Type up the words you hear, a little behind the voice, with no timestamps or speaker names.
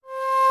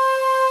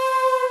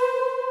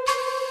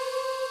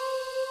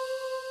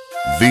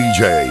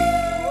DJ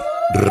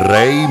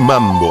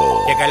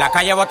RayMambo. Y que la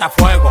calle bota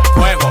fuego,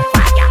 fuego,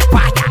 falla,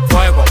 falla,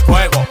 fuego,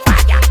 fuego,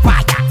 falla,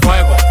 falla,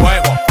 fuego,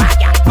 fuego,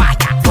 falla,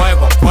 falla,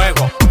 fuego,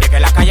 fuego. Y que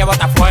la calle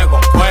bota fuego,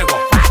 fuego,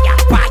 falla,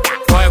 falla,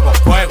 fuego,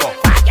 fuego,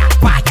 falla,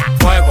 falla,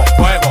 fuego,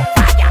 fuego,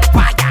 falla,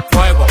 falla,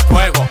 fuego,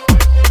 fuego.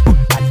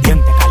 Al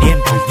diente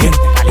caliente, al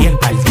diente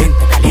caliente, al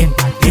diente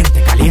caliente, al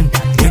diente caliente,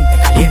 al diente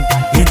caliente,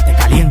 al diente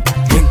caliente,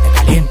 al diente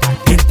caliente,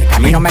 al diente caliente. A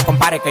mí no me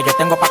compare que yo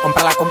tengo para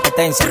comprar la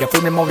competencia. Yo fui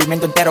mi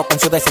movimiento entero con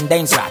su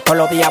descendencia. Todos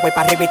los días voy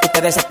para arriba y tú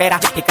te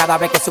desesperas. Y cada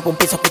vez que subo un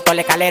piso quito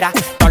la escalera.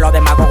 Todos los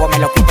demagogos me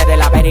lo quite de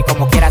la vera. Y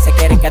como quiera se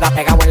quieren quedar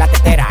pegados en la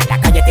tetera.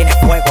 La calle tiene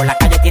fuego, la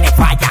calle tiene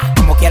falla.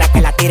 Como quiera que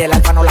la tire, el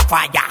alfa no la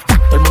falla.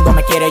 Todo el mundo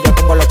me quiere, yo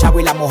tengo los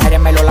chavos. Y las mujeres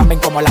me lo lamben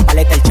como la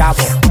paleta del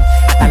chavo.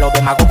 Hasta los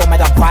demagogos me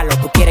dan palo.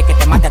 Tú quieres que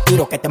te mate a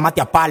tiro, que te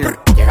mate a palo.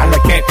 Llegan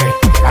los cheques,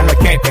 llegan los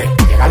cheques,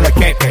 llegan los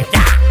cheques.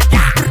 Ya,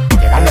 ya.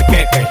 Llegan los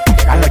cheques,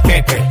 llegan los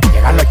cheques,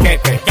 llegan los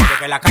cheques. Ya.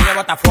 Que la calle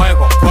bota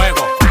fuego,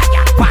 fuego,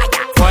 falla,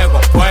 falla, fuego,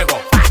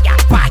 fuego, falla,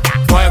 falla,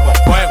 fuego,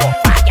 fuego,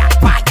 falla,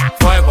 falla,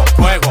 fuego,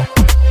 fuego.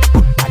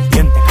 Al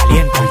diente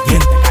caliente, al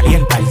diente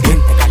caliente, al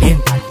diente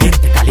caliente, al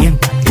diente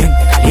caliente, al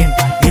diente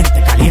caliente, al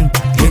diente caliente,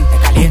 al diente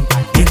caliente,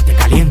 al diente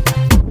caliente.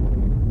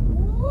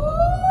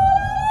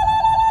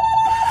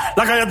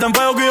 La calle está en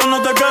fuego que yo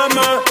no te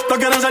queme. Todos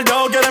quieren ser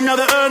yo, quieren mi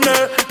ADN.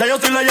 Ya yo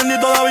soy leyenda y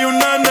todavía un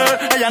nene.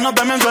 Ella no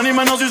te menciona ni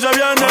menos si se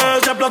viene.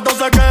 Si el plato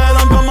se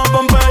quedan como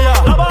Pompeya.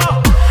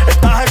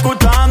 Estás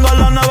escuchando a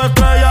la nueva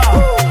estrella.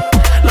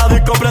 La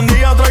disco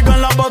prendida, traigo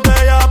en la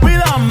botella.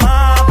 Pidan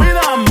más,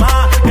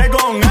 que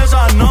con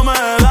esa no me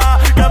da.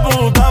 Que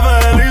puta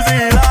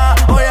felicidad,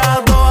 hoy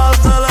a todas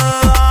se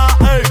le da.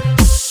 Ey,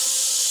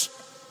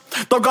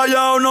 to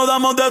callado, no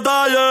damos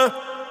detalles.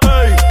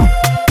 Ey,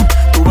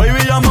 tu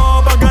baby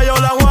llamó pa' que yo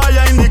la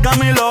guaya. Indica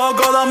mi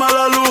loco, dame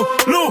la luz,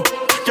 luz.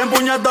 ¿Quién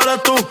puñeta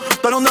eres tú?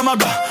 Tú eres un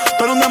demaca,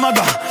 tú eres un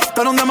demaca,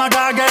 tú eres un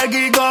demaca que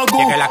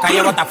Kikoku. Y que la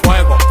calle bota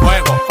fuego,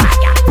 fuego,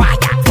 falla,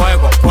 falla,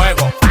 fuego,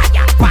 fuego,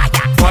 falla,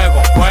 falla,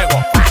 fuego,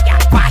 fuego, falla,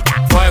 falla,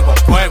 fuego,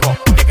 fuego.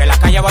 Y que la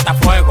calle bota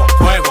fuego,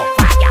 fuego,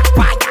 falla,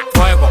 falla,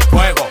 fuego,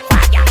 fuego,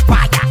 falla,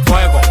 falla,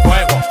 fuego,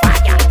 fuego,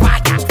 falla,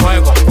 falla,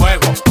 fuego,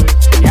 fuego.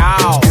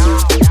 Yao.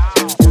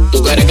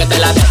 Tú quieres que te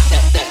la dé,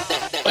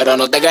 pero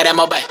no te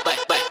queremos ver.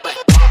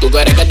 Tú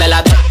quieres que te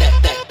la dé,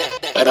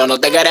 pero no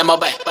te queremos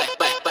ver.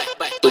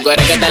 Tú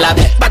quieres que te la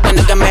dé, va a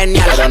tener que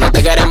menearla, pero no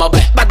te queremos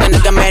ver, va a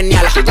tener que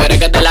menearla. Tú quieres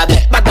que te la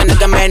dé, va a tener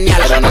que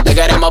menearla, pero no te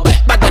queremos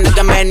ver, va a tener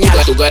que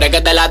menearla. Tú quieres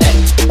que te la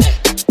dé,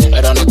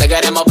 pero no te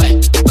queremos ver.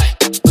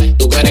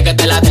 Tú quieres que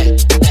te la dé,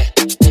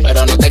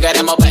 pero no te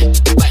queremos ver.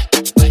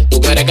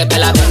 Tú quieres que te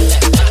la dé,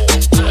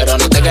 pero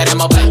no te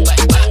queremos ver.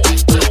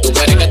 Tú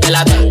quieres que te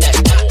la dé,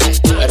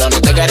 pero no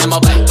te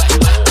queremos ver.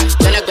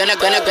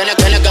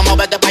 Tienes que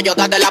moverte pa' yo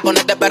dártela,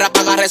 ponerte perra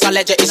pa' agarrar esa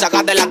leche y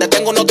sacártela. Te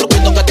tengo unos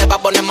truquitos que te va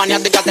a poner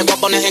maniática. Te voy a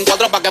poner en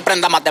cuatro pa' que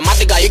aprenda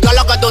matemática. Y con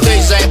lo que tú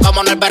dices,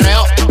 vamos en el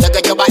perreo. De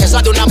que yo bajé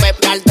esa de una vez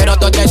me altero.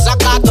 Tú te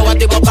sacas, tú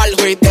activo pa'l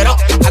juitero.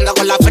 Anda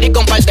con la free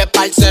con par de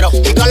parceros.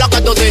 Y con lo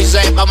que tú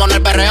dices, vamos en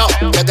el perreo.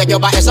 De que yo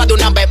bajé esa de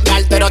una vez me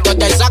altero. Tú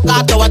te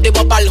sacas, tú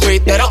activo pa'l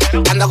juitero.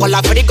 Anda con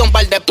la free con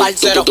par de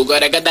parceros. Tú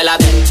quieres que te la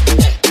dé,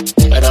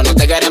 pero no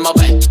te queremos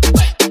ver.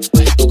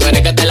 Tú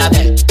quieres que te la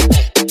dé,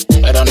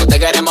 pero no te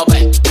queremos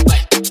ver.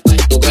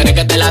 Tú quieres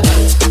que te la dé,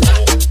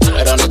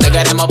 pero no te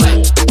queremos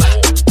ver.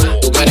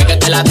 Tú quieres que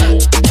te la dé,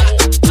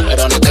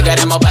 pero no te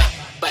queremos ver.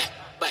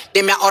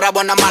 Dime ahora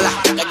buena mala,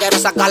 que quiero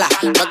sacarla,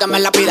 no que me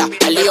la pida.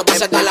 El lío pa'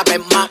 sacarla,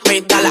 ven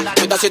mami, dala.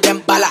 Cuida si te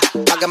empala,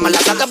 pa' que me la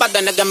saque pa'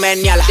 tener que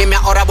menearla. Dime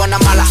ahora buena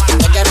mala,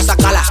 que quiero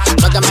sacarla,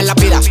 no que me la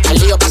pida. El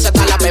lío pa'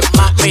 sacarla, ven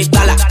mami,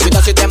 dala.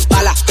 Cuida si te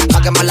empala,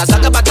 pa' que me la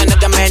saque pa' tener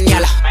que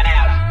menearla.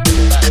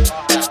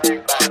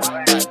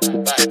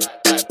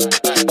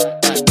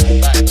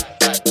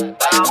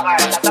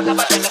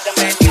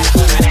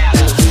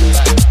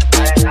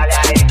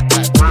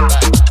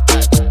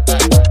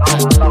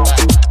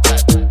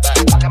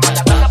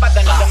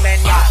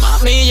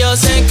 Mami, yo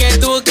sé que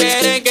tú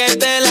quieres que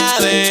te la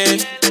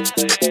dé,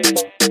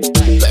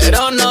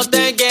 pero no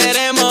te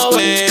queremos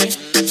ver.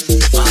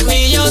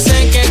 Mami, yo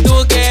sé que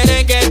tú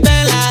quieres que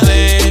te la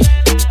dé,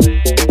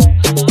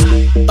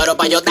 pero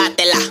pa' yo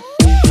dártela,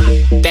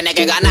 tienes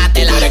que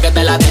ganártela. Tú quieres que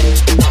te la dé,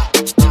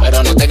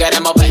 pero no te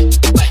queremos ver.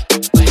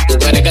 Tú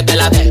quieres que te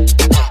la dé,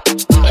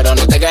 pero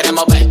no te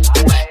queremos ver.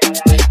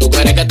 Tú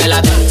quieres que te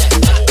la dé,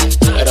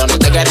 pero no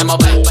te queremos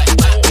ver.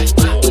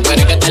 Tú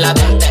quieres que te la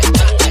dé,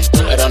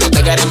 pero no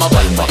te queremos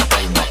ver.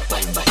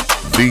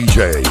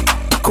 DJ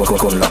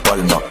Con la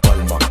palma,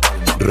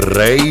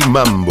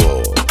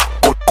 RayMambo.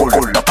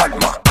 con la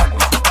palma,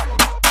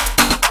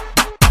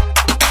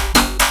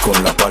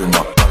 con la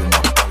palma,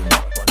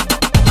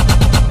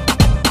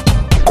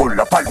 con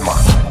la palma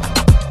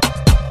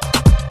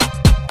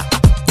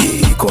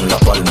y con la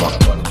palma,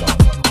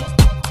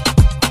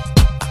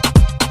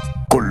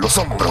 con los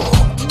hombros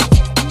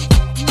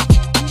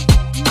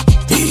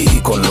y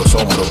con los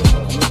hombros.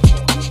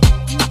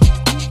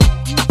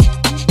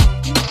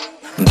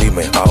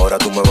 Dime, ahora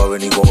tú me vas a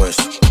venir con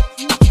eso.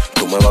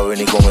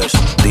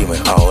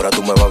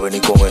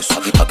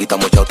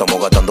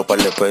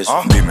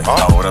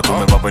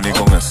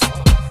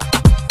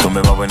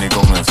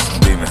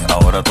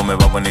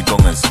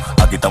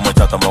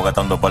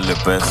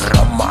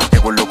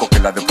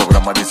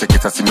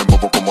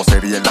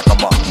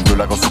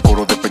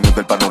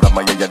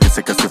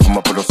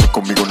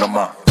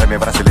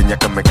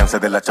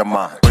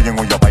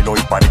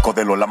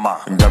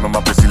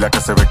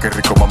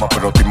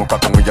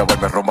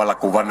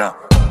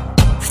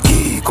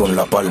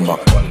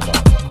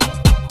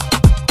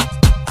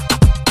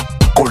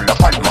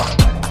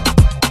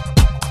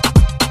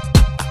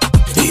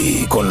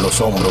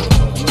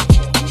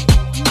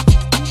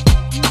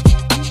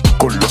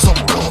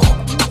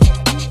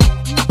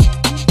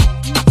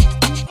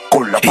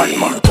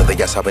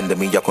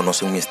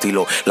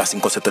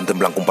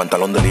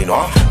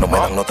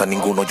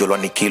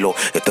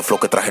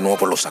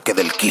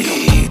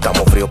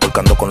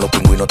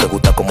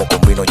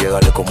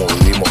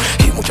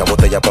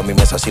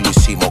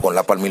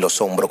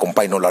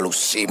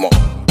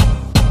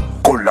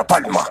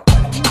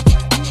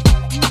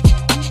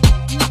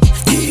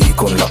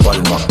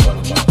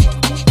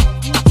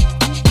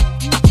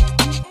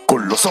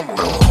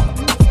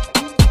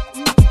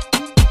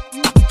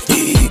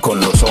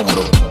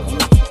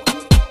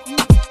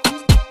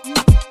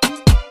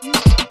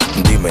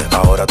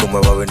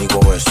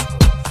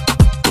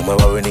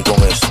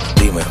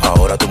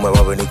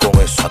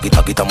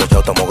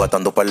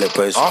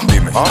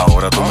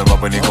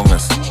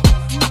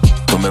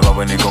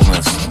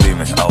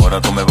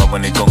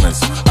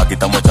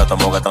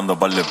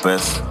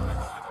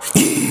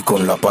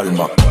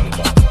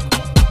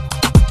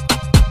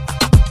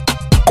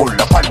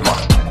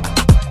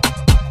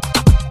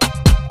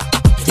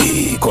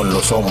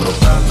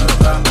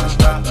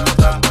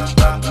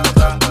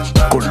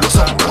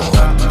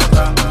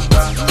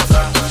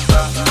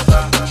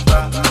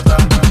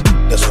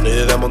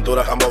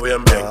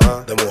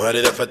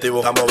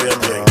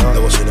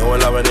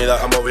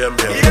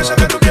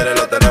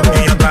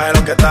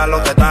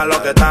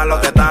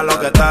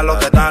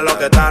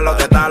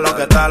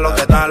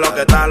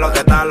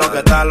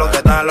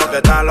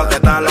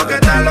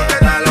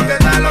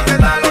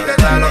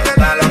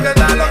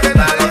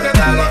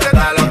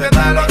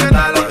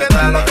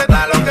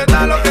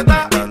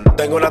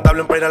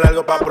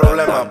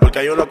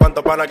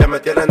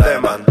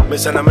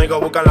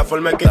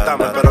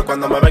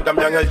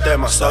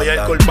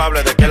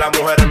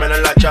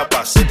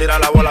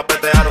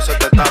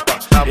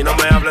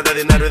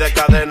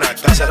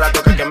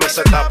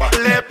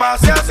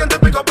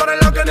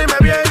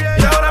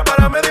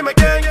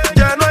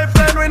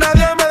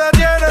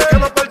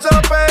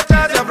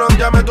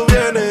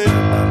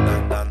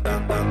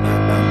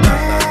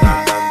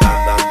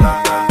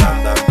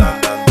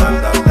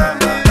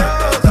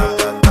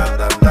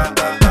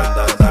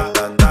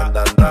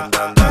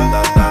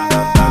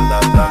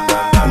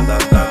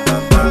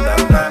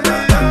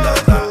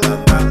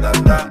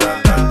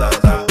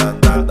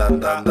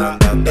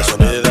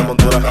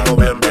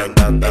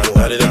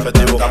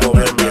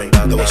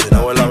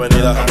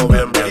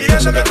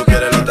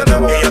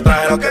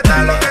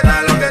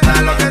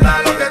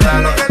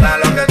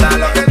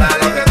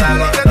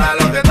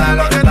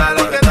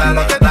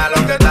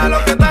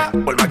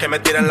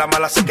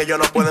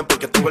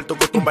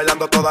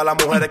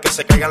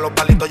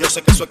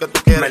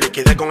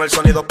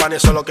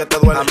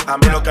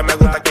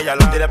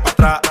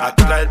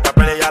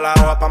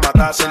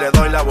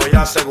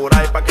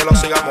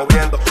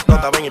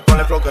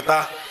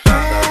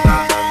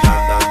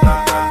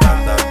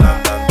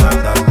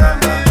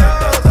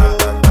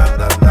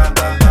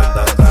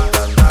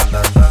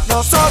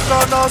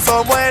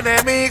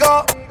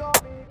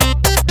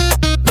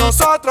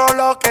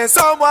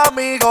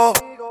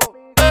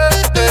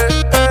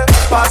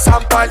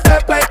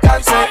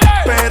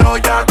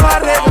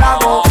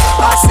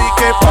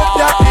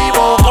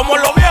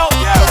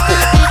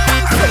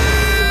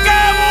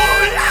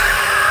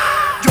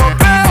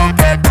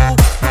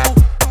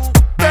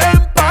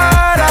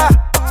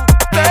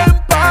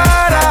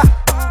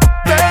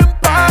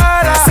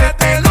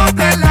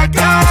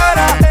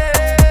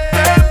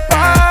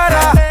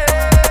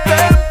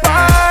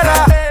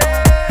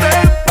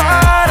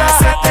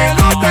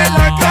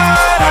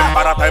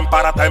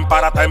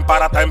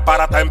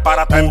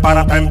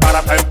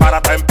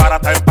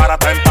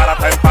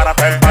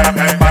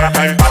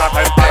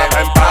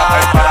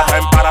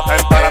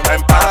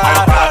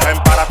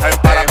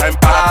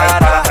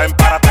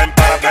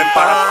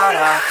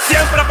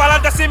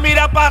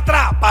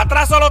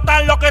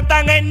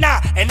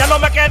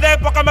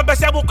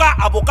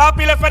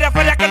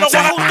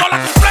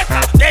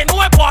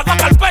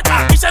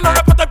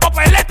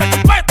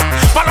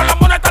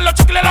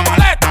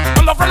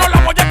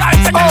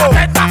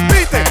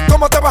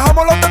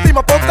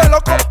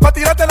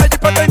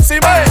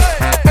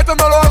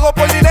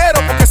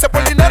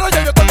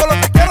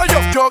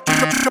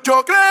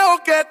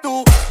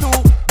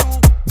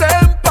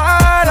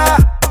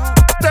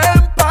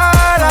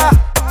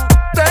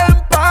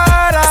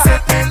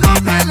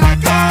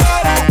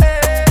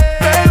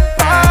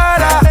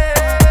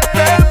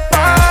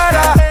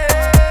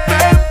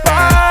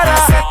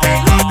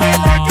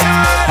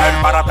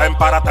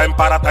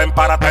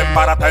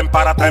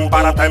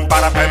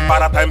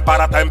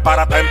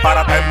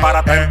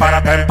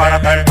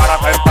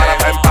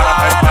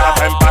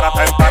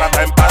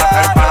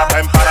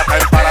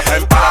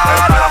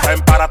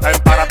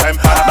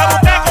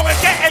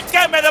 el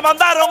que me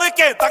demandaron y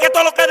que pagué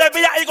todo lo que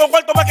debía y con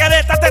cuarto me quedé.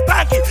 Estate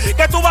tranqui,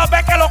 que tú vas a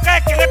ver que lo que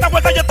es, que en esta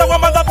vuelta yo te voy a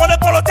mandar a poner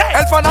por los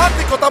El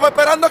fanático estaba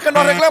esperando que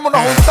nos arreglemos,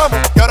 nos juntamos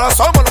y ahora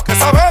somos los que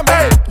sabemos.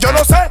 Yo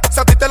no sé si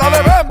a ti te la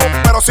debemos,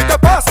 pero si te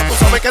pasa, tú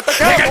sabes que te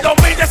queremos. En el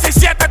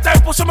 2017 te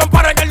pusimos en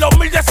paro, en el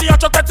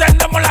 2018 te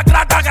tenemos la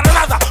grata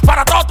granada.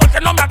 Para todo el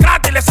que no me agrada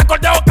y le saco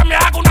el dedo que me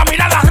haga una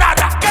mirada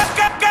rara. Yo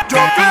creo que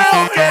tú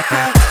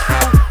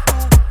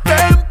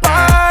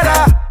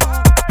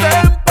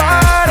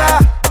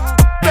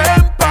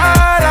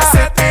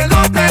se te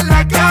nota en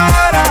la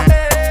cara.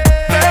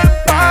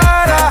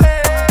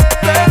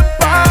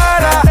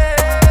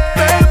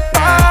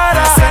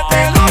 Se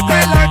te nota en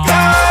la